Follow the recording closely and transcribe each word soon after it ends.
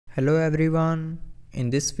Hello everyone, in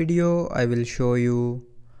this video I will show you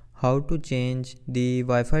how to change the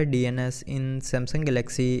Wi-Fi DNS in Samsung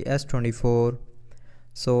Galaxy S24.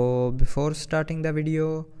 So before starting the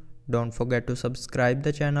video, don't forget to subscribe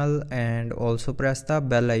the channel and also press the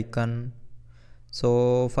bell icon.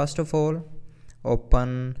 So first of all,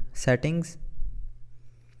 open settings.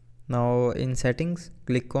 Now in settings,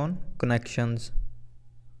 click on connections.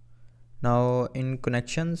 Now in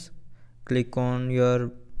connections, click on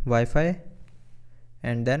your Wi-Fi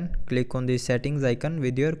and then click on the settings icon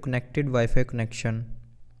with your connected Wi-Fi connection.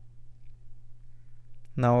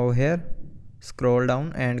 Now here scroll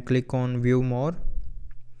down and click on view more,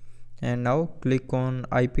 and now click on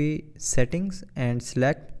IP settings and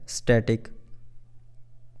select static.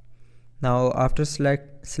 Now after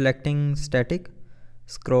selecting static,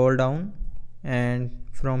 scroll down and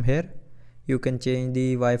from here you can change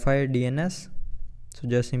the Wi-Fi DNS. So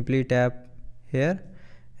just simply tap here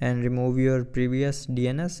and remove your previous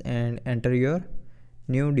DNS and enter your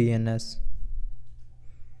new DNS.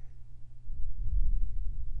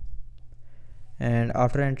 And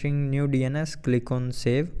after entering new DNS, click on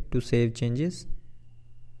save to save changes.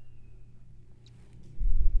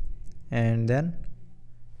 And then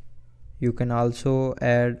you can also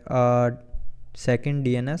add a second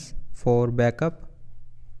DNS for backup.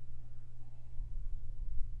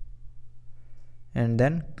 And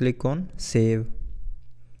then click on save.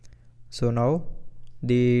 So now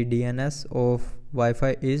the DNS of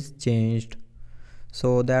Wi-Fi is changed.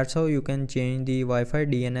 So that's how you can change the Wi-Fi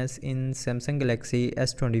DNS in Samsung Galaxy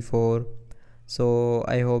S24. So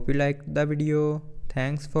I hope you liked the video.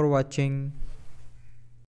 Thanks for watching.